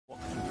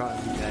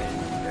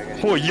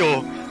Oh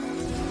yo.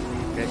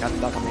 Okay,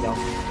 got coming down.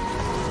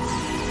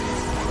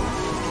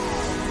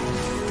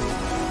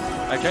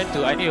 I trying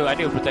to. I need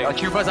to protect.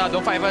 Q first,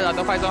 don't fight first,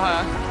 don't fight so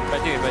hard.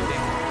 Fighting.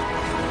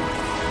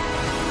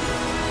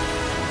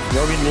 We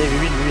win.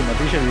 I'm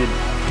pretty sure we win.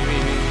 We.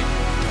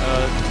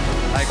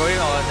 I going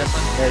or just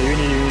one? Yeah, we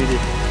win.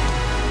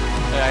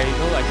 I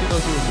still know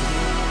you.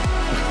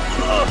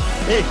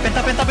 Hey,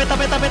 penta.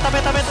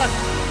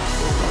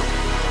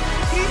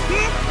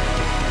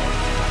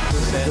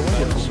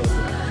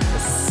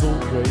 That's so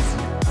crazy.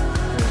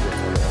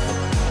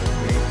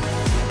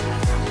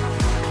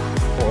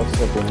 Oh, das ist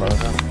ja dumm,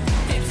 Alter.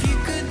 Ich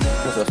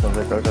muss erstmal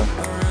weg, Alter.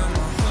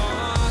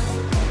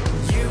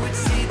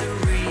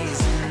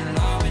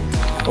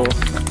 Oh.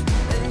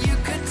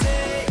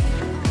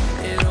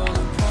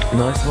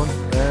 Nice one.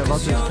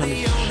 Warte, ich kann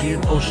nicht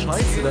schielen. Oh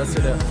scheiße, da ist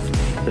ja der...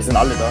 Wir sind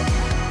alle da.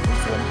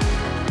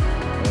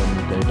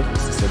 David,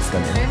 ist das jetzt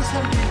dein Ernst?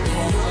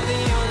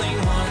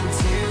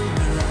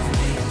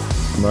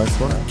 Nice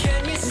one.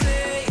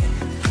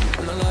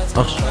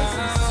 Ach scheiße,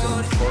 das ist ja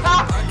nicht voll.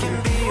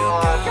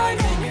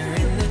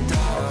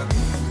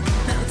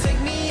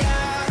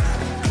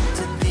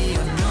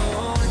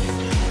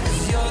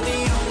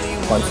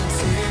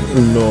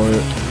 LOL.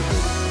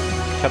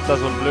 Ich hab da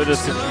so ein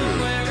blödes Gefühl.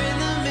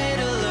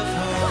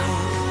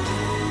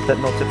 That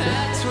not the thing.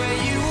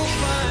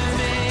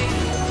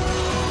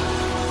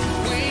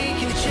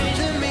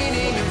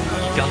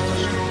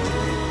 Gigantisch.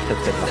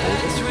 Jetzt nach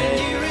Hause.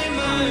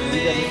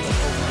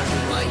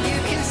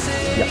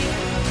 Ja.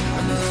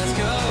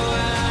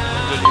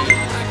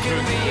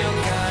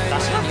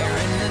 Das war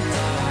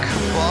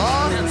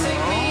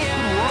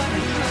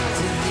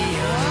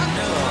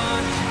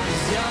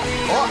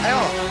Ó,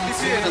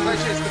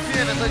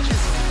 confia na side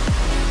cheese.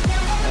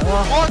 Ó,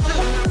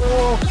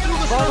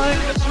 Vai,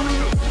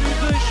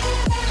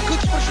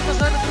 Сколько прошу на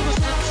займе, друга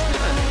страна.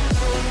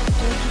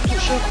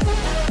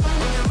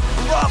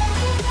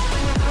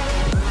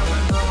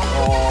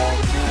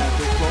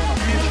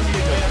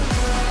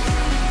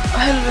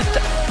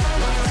 Helvete.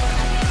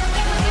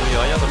 Nu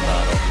gör jag väl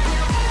där då.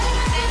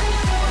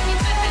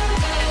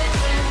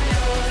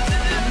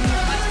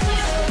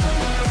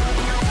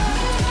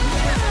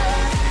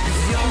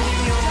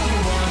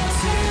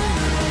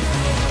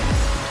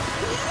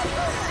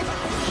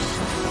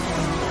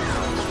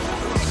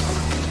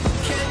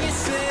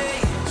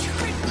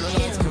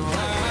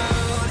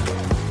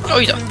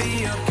 Oj då.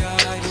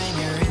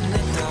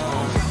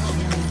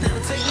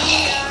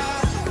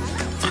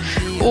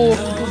 Åh.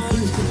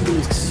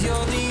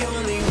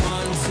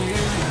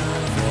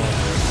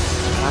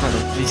 Cara,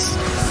 não precisa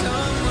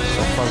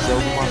só fazer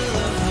alguma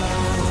coisa.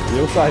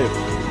 Eu saio.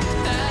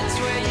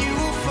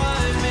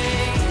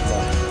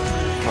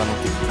 Pra não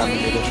ter que ficar no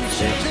meio da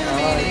frente.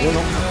 Ah, eu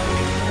não.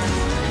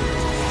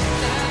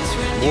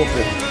 Boa,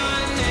 Pedro.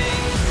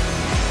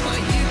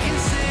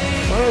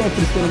 Olha o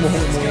Cristiano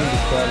morrendo,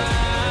 cara.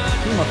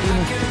 Sim, mas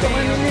não fica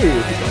mais no meio,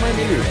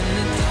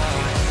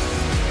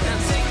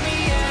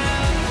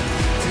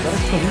 O cara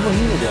fica vivo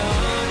ainda, cara.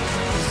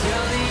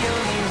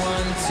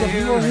 Fica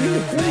vivo ainda,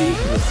 que é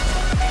isso, velho?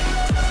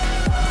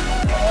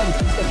 Caralho,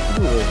 que tá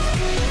tudo, velho.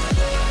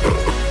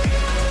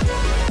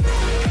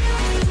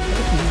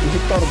 Que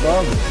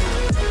retardado.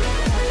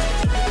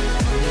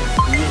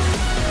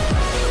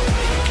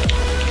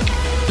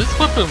 This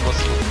weapon was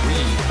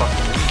really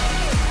fucking weak.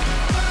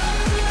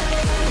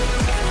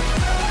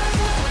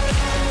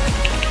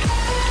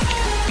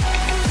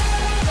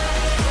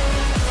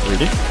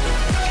 Really?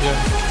 Yeah.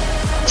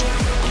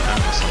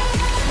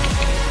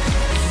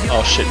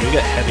 Oh shit, do we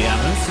get heavy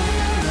ammo?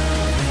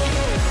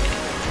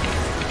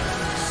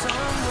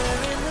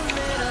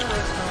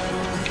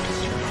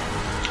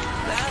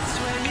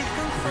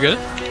 You get it?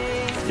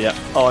 Yeah.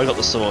 Oh, I got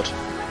the sword.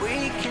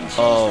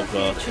 Oh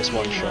god, it's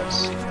one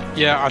shots.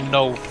 Yeah, I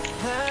know.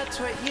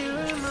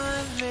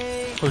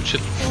 Oh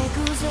shit.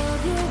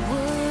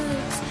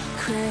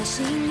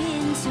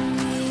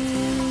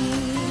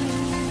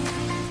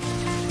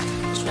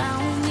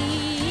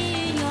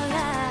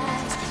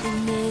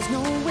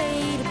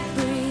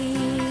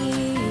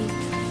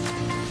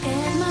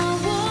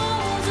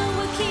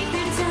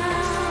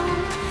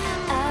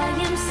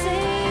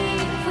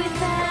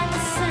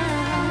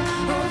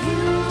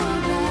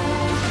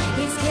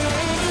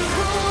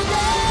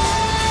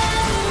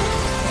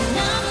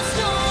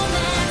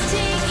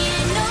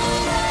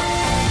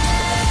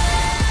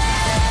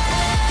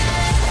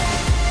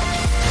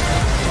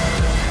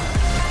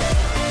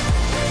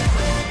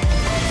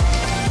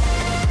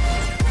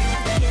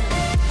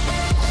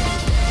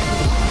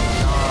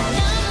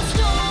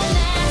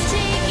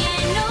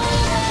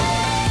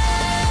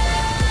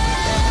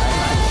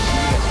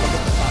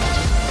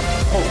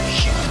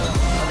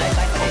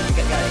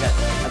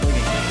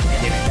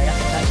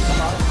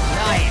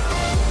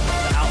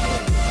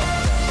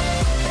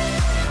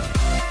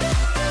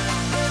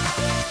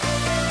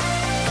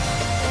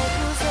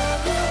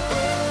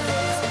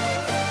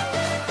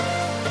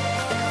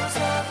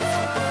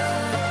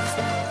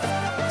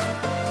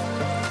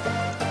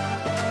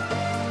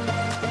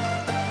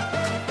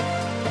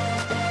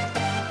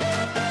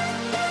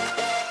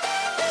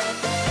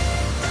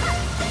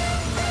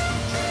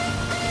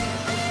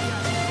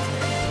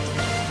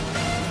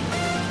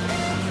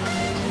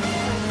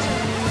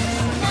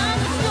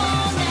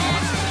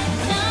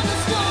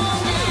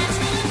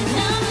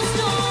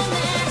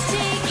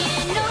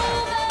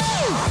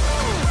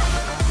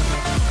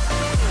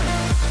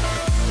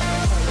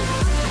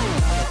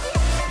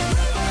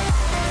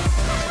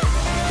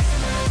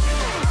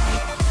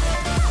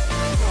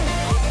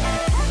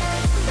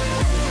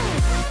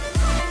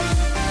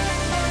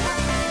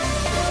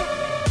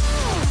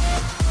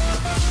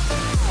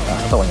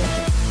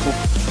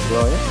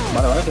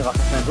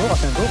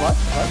 hacen tú, ¿vale?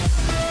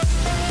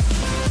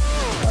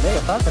 Vale, ya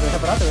está, te voy a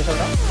separar,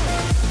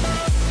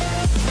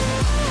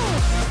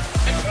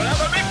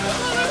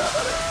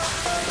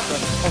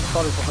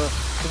 Sorry, coge.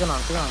 Sigue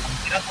ganando.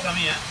 Tira por la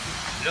mía,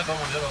 Yo tomo.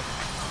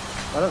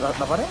 Vale,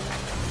 ¿la pared?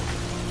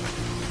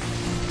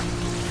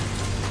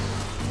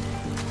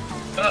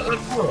 Tira.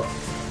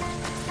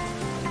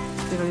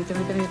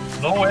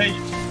 No way.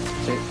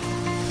 Sí.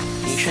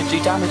 You should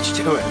do damage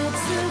to it.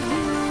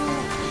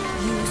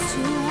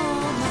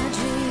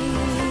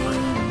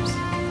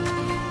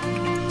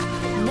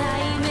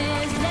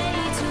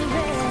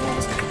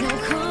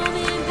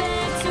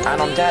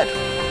 And I'm dead.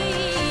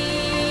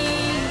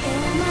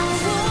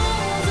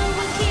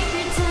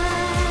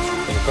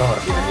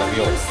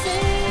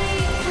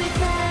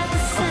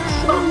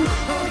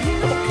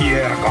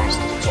 Here comes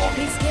the top.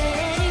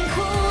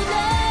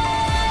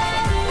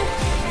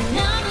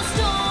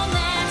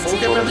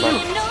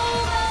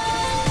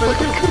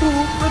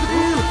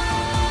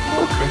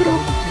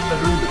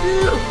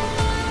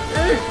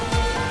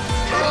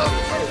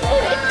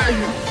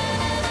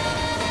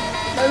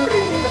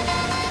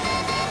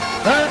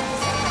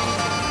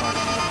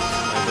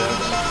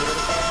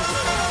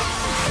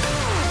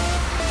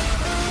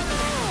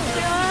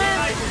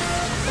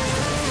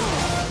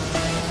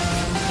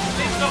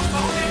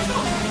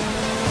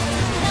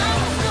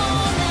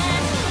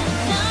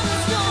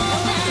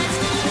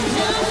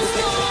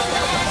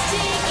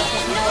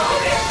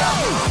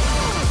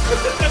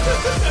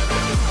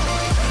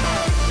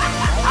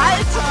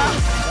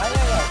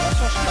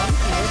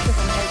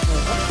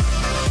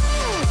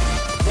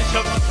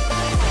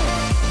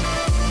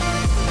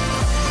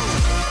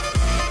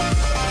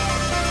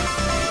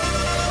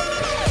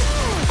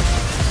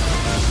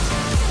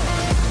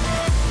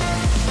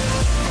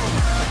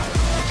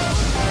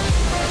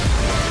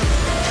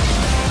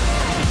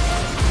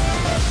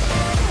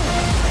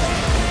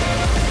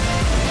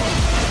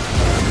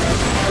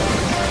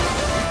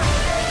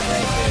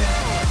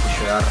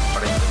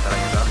 Para intentar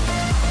ayudar.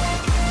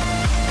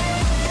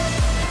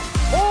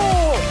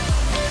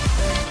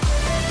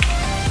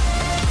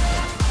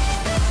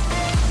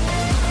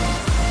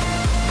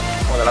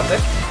 Vamos adelante.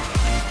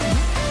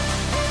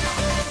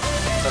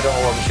 No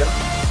tengo visión.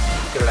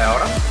 Quiero leer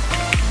ahora.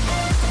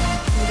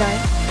 Mira,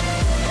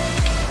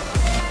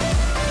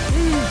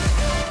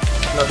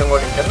 No tengo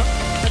linterna.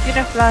 No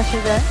tiene flash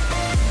ya,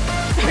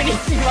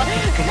 Buenísima.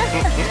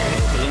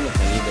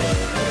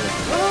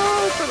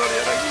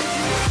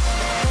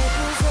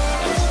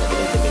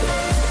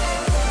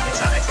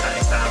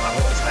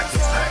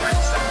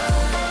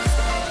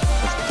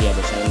 Hostia,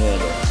 pues hay 9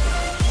 horas.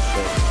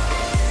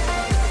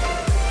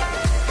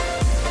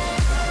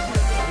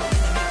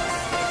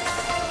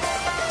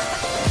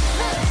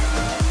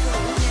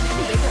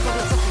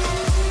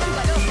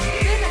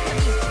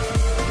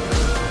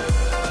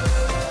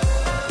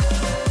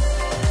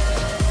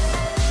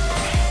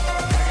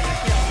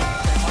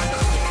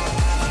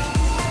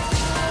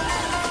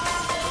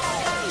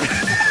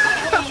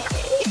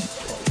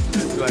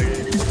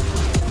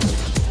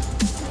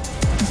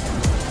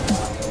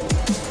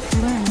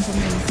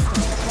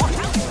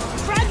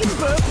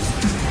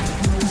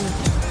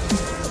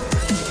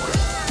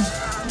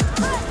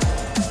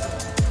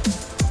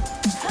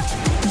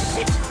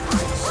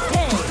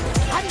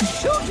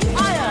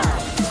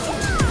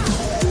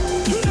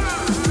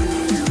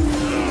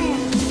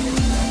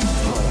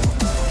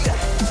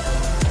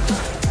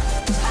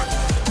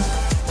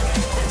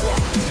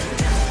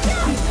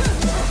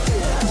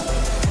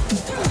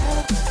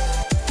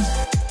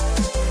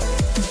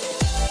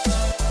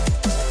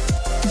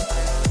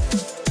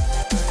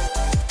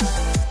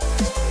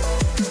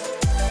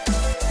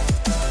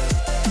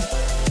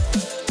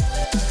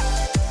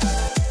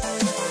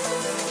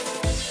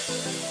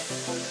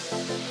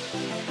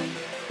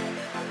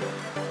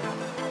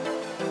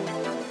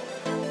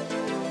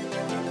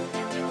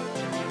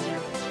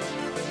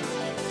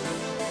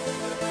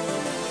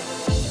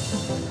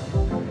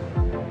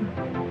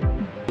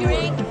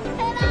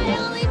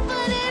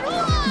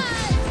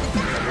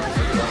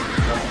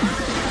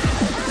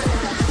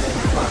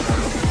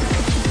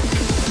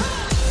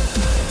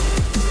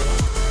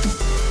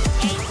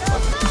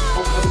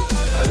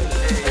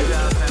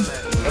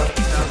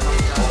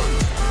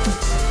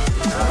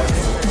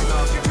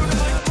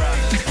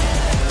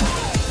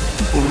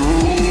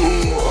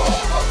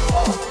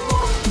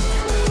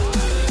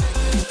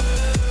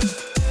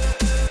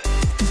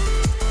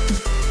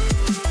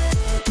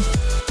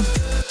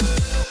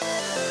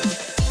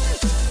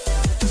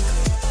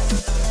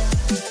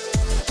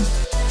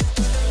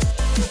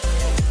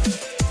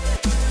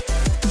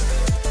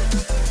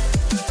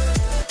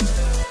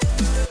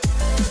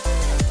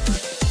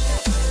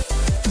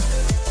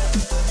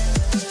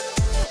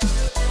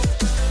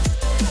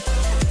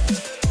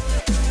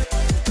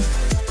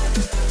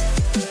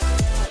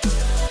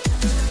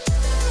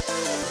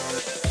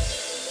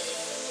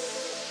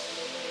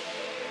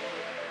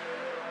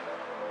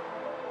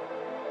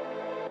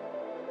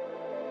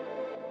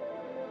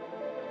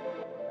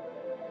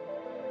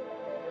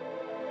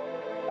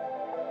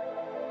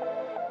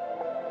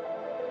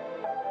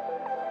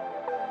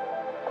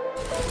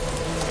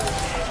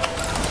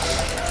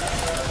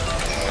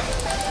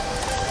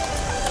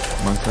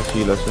 Manca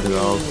sì la serie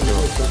occhio.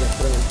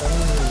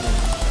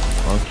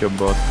 Occhio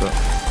botta.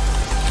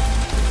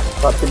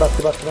 Batti.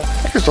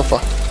 Che sto fa?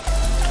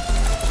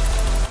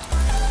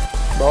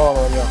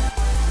 Mamma mia.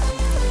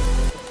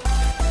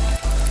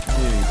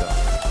 Vita.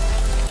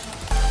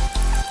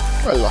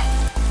 Bella.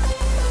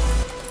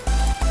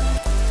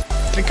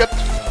 Trinket.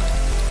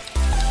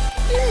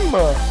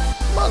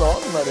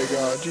 Madonna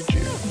raga, GG.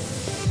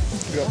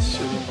 Grazie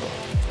Limbo.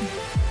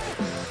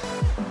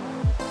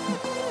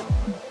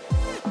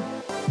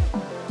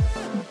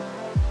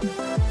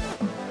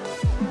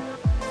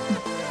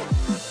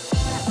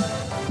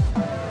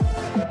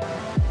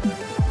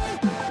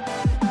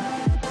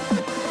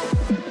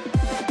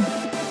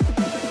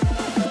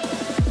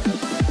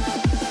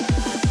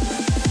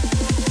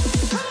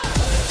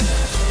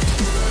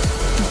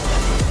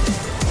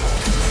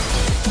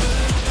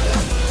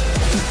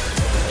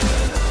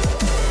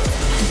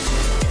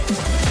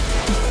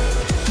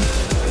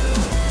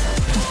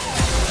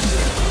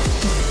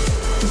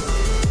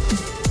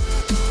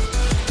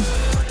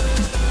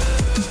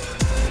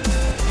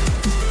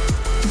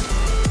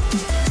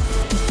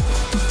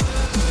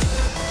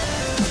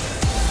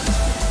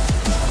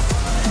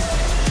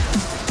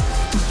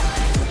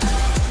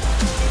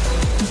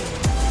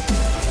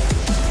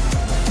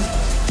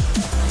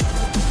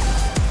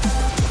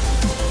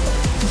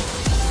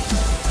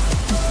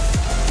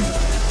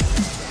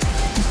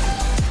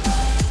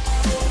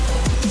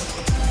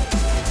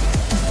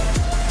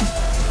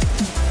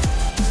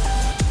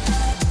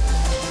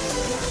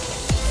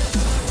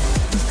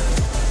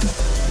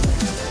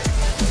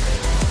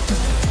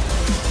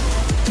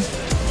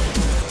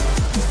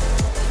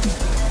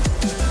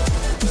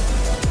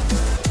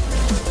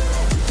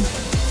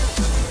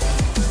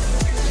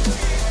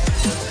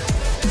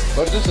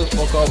 Bardziej się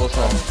smokowo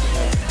są.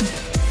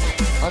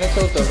 A nie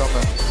chciał te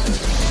bramy.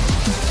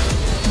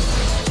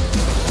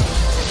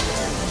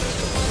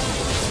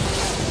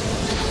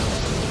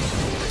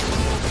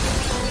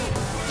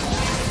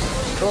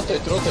 Rotate.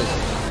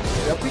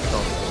 Ja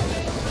piknął.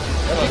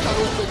 Ja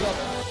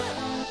piknął.